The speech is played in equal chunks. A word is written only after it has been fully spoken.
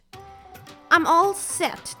I'm all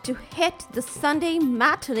set to hit the Sunday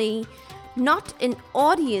matinee, not in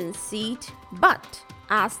audience seat, but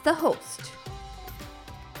as the host.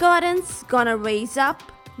 Curtains gonna raise up,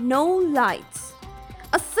 no lights.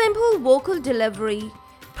 A simple vocal delivery,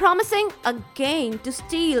 promising again to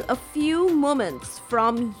steal a few moments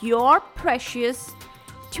from your precious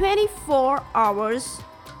 24 hours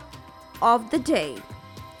of the day.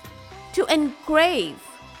 To engrave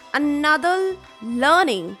another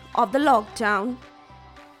learning of the lockdown.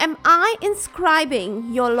 Am I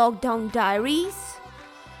inscribing your lockdown diaries?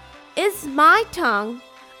 Is my tongue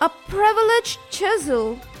a privileged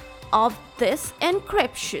chisel of this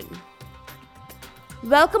encryption?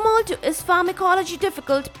 Welcome all to Is Pharmacology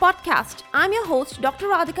Difficult podcast. I'm your host, Dr.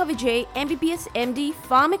 Radhika Vijay, MBBS MD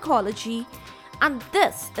Pharmacology, and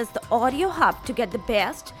this is the audio hub to get the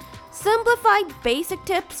best, simplified basic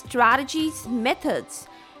tips, strategies, methods,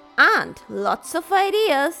 and lots of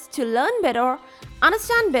ideas to learn better,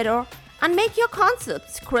 understand better, and make your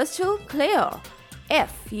concepts crystal clear.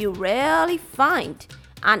 If you really find,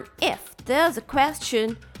 and if there's a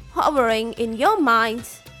question hovering in your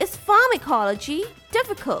minds, is pharmacology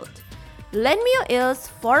difficult? Lend me your ears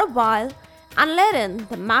for a while and let in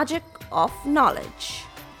the magic of knowledge.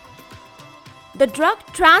 The drug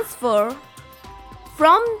transfer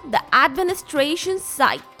from the administration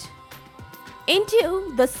site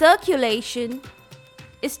into the circulation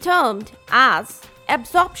is termed as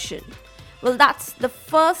absorption. Well, that's the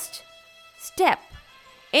first step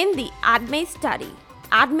in the ADME study.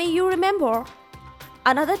 ADME, you remember,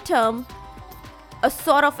 another term, a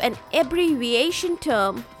sort of an abbreviation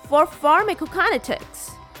term for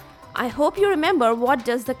pharmacokinetics. I hope you remember what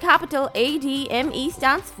does the capital ADME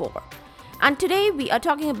stands for. And today we are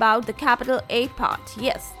talking about the capital A part.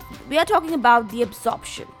 Yes, we are talking about the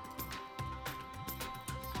absorption.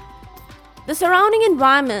 The surrounding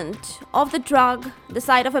environment of the drug, the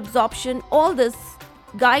site of absorption, all this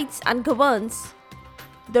guides and governs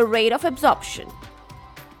the rate of absorption.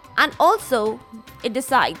 And also, it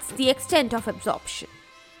decides the extent of absorption.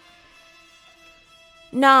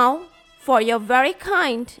 Now, for your very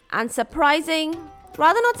kind and surprising,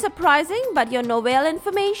 rather not surprising, but your novel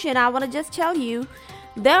information, I want to just tell you,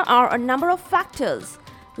 there are a number of factors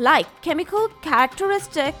like chemical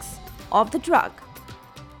characteristics of the drug,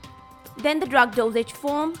 then the drug dosage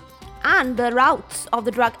form, and the routes of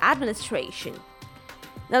the drug administration.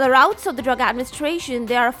 Now, the routes of the drug administration,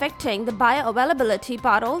 they are affecting the bioavailability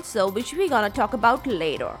part also, which we're going to talk about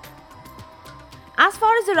later. As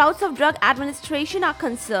far as the routes of drug administration are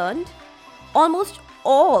concerned, almost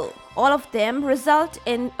all of them result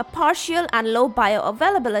in a partial and low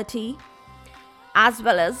bioavailability as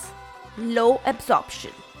well as low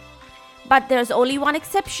absorption. But there's only one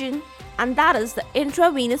exception, and that is the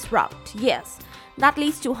intravenous route. Yes, that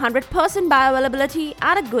leads to 100% bioavailability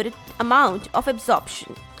and a good amount of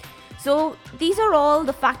absorption. So these are all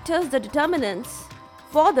the factors, the determinants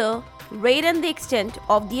for the rate and the extent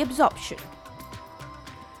of the absorption.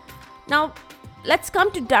 Now, let's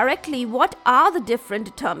come to directly what are the different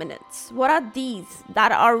determinants. What are these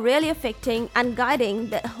that are really affecting and guiding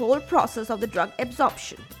the whole process of the drug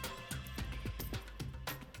absorption?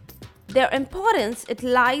 Their importance, it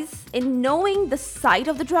lies in knowing the site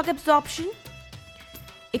of the drug absorption.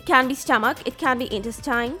 It can be stomach, it can be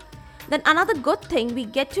intestine. Then another good thing, we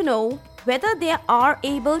get to know whether they are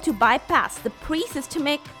able to bypass the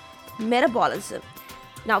pre-systemic metabolism.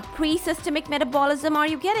 Now, pre-systemic metabolism, are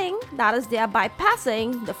you getting? That is, they are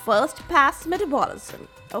bypassing the first pass metabolism.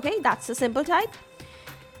 Okay, that's the simple type.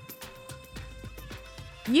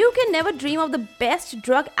 You can never dream of the best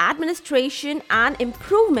drug administration and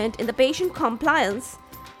improvement in the patient compliance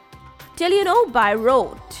till you know by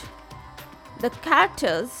rote the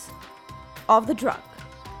characters of the drug.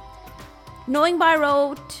 Knowing by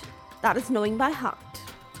rote, that is knowing by heart.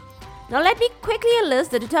 Now let me quickly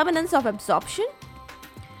list the determinants of absorption,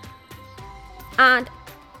 and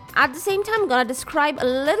at the same time I'm going to describe a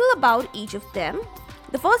little about each of them.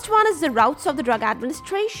 The first one is the routes of the drug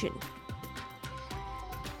administration.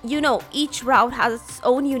 You know, each route has its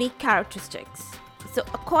own unique characteristics. So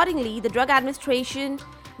accordingly, the drug administration,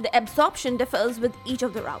 the absorption differs with each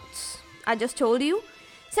of the routes. I just told you.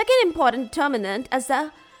 Second important determinant is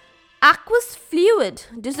the aqueous fluid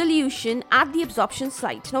dissolution at the absorption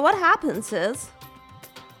site. Now what happens is,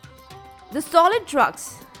 the solid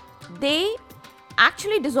drugs, they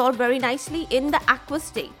actually dissolve very nicely in the aqueous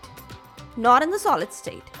state, not in the solid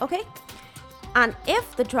state, okay? And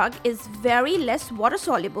if the drug is very less water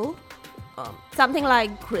soluble, something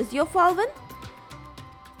like griseofulvin,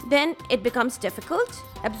 then it becomes difficult.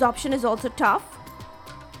 Absorption is also tough.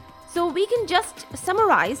 So we can just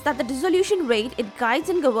summarize that the dissolution rate, it guides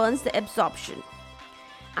and governs the absorption.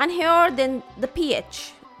 And here then the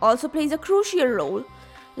pH also plays a crucial role.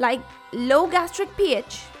 Like low gastric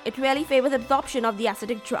pH, it really favors absorption of the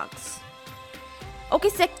acidic drugs. Okay,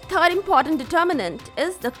 third important determinant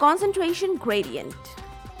is the concentration gradient.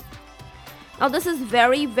 Now this is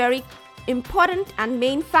very, very important and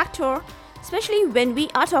main factor, especially when we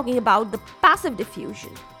are talking about the passive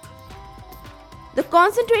diffusion. The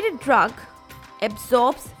concentrated drug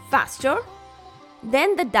absorbs faster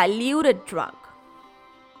than the diluted drug.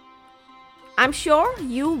 I'm sure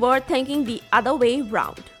you were thinking the other way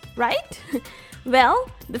round, right?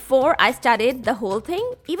 Well, before I studied the whole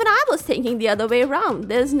thing, even I was thinking the other way around.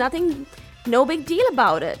 There's no big deal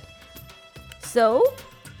about it. So,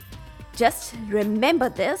 just remember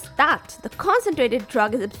this, that the concentrated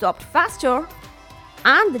drug is absorbed faster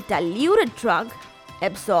and the diluted drug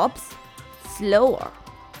absorbs slower.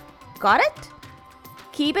 Got it?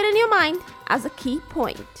 Keep it in your mind as a key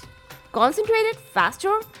point. Concentrated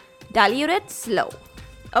faster, diluted slow.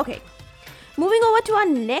 Okay, moving over to our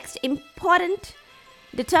next important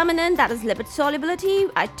determinant, that is lipid solubility.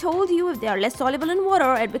 I told you if they are less soluble in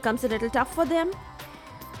water, it becomes a little tough for them.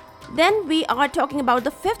 Then we are talking about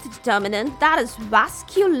the fifth determinant, that is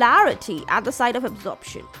vascularity at the site of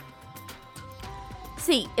absorption.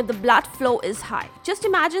 See, if the blood flow is high, just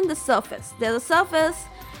imagine the surface. There's a surface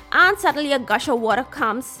and suddenly a gush of water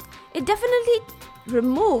comes. It definitely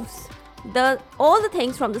removes all the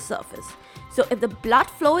things from the surface. So if the blood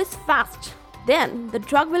flow is fast, then the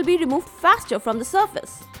drug will be removed faster from the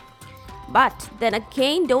surface. But then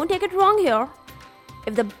again, don't take it wrong here.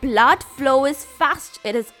 If the blood flow is fast,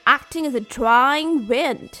 it is acting as a drying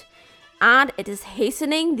wind and it is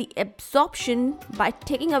hastening the absorption by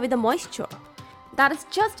taking away the moisture. That is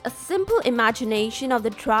just a simple imagination of the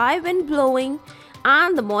dry wind blowing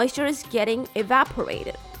and the moisture is getting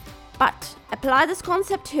evaporated. But apply this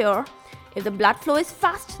concept here. If the blood flow is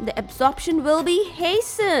fast, the absorption will be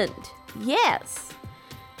hastened. Yes.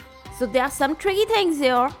 So there are some tricky things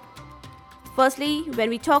here. Firstly, when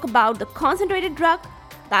we talk about the concentrated drug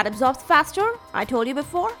that absorbs faster, I told you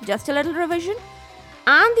before, just a little revision.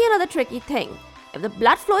 And the another tricky thing, if the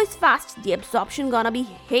blood flow is fast, the absorption gonna be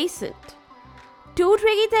hastened. Two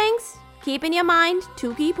tricky things, keep in your mind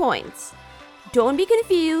two key points. Don't be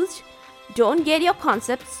confused, don't get your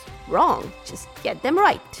concepts wrong, just get them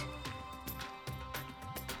right.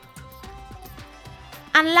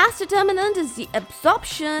 And last determinant is the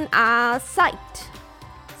absorption site,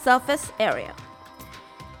 surface area.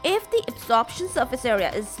 If the absorption surface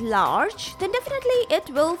area is large, then definitely it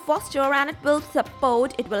will foster and it will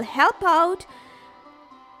support, it will help out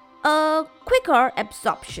a quicker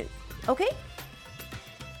absorption, okay?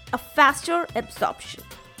 A faster absorption.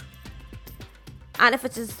 And if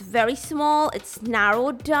it is very small, it's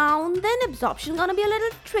narrowed down, then absorption gonna be a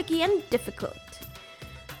little tricky and difficult.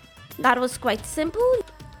 That was quite simple.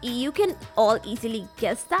 You can all easily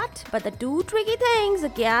guess that, but the two tricky things,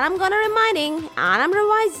 again I'm gonna reminding and I'm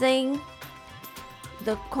revising.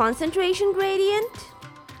 The concentration gradient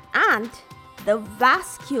and the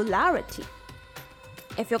vascularity.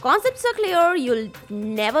 If your concepts are clear, you'll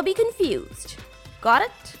never be confused. Got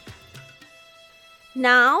it?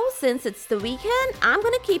 Now, since it's the weekend, I'm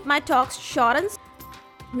gonna keep my talks short and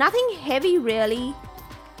nothing heavy really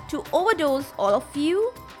to overdose all of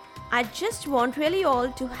you. I just want really all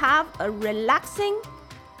to have a relaxing,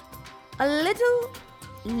 a little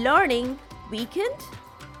learning weekend.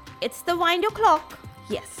 It's the wind o'clock.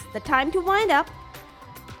 Yes, the time to wind up.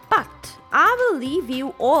 But I will leave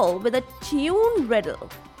you all with a tune riddle.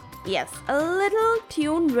 Yes, a little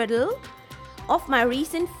tune riddle of my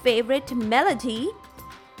recent favorite melody.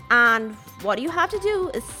 And what you have to do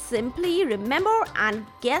is simply remember and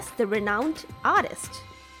guess the renowned artist.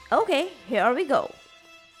 Okay, here we go.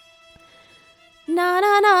 Na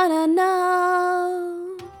na na na na,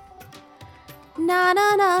 na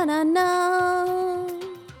na na na na,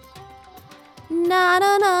 na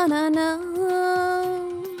na na na na,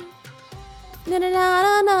 na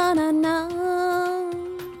na na na na.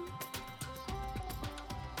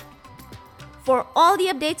 For all the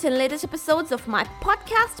updates and latest episodes of my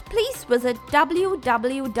podcast, please visit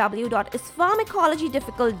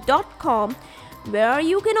www.ispharmacologydifficult.com, where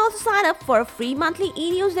you can also sign up for a free monthly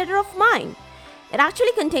e-newsletter of mine. It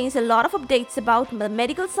actually contains a lot of updates about the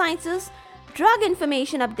medical sciences, drug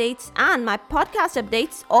information updates, and my podcast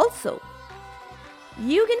updates also.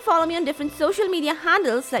 You can follow me on different social media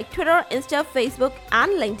handles like Twitter, Insta, Facebook,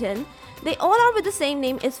 and LinkedIn. They all are with the same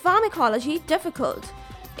name, is Pharmacology Difficult.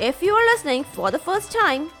 If you are listening for the first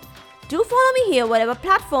time, do follow me here whatever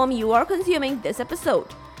platform you are consuming this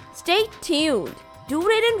episode. Stay tuned. Do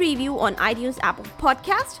rate and review on iTunes Apple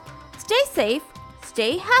Podcast. Stay safe,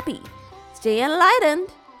 stay happy, stay enlightened.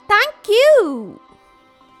 Thank you.